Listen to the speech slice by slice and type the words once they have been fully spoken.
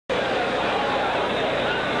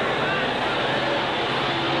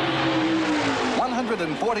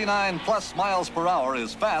149 plus miles per hour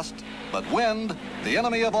is fast, but wind, the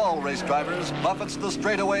enemy of all race drivers, buffets the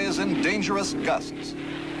straightaways in dangerous gusts.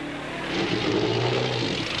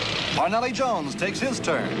 Parnelli Jones takes his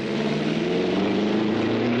turn.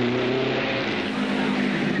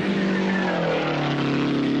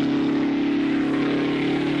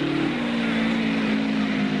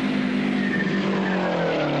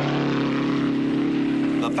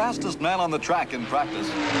 Fastest man on the track in practice,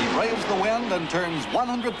 he braves the wind and turns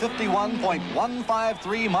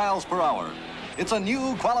 151.153 miles per hour. It's a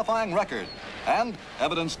new qualifying record and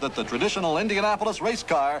evidence that the traditional Indianapolis race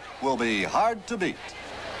car will be hard to beat.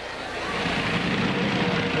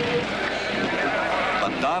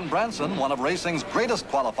 But Don Branson, one of racing's greatest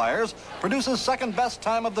qualifiers, produces second best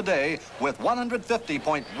time of the day with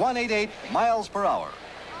 150.188 miles per hour.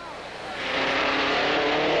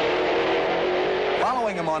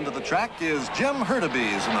 Following him onto the track is Jim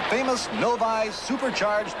Hurtubise in the famous Novi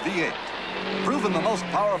supercharged V8. Proven the most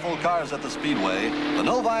powerful cars at the Speedway, the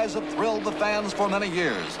Novis have thrilled the fans for many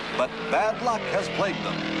years, but bad luck has plagued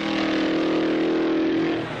them.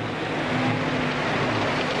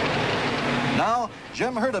 Now,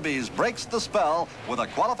 Jim Hurtubise breaks the spell with a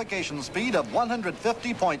qualification speed of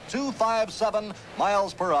 150.257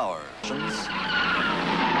 miles per hour.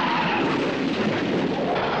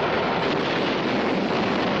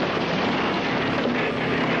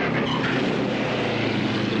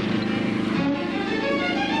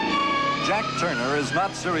 Jack Turner is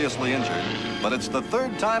not seriously injured, but it's the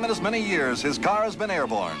third time in as many years his car has been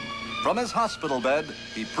airborne. From his hospital bed,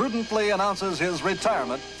 he prudently announces his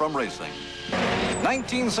retirement from racing.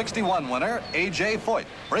 1961 winner A.J. Foyt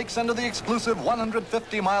breaks into the exclusive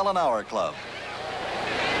 150-mile-an-hour club.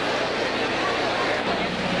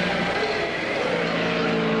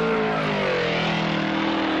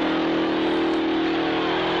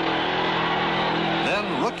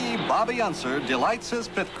 Rookie Bobby Unser delights his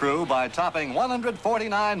pit crew by topping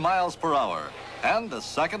 149 miles per hour. And the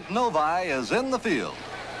second Novi is in the field.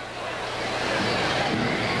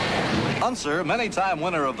 Unser, many-time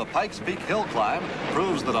winner of the Pikes Peak Hill Climb,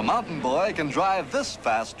 proves that a mountain boy can drive this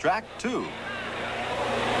fast track, too.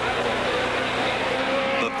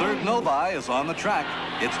 The third Novi is on the track.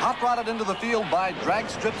 It's hot-rodded into the field by drag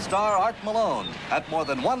strip star Art Malone at more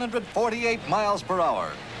than 148 miles per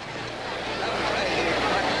hour.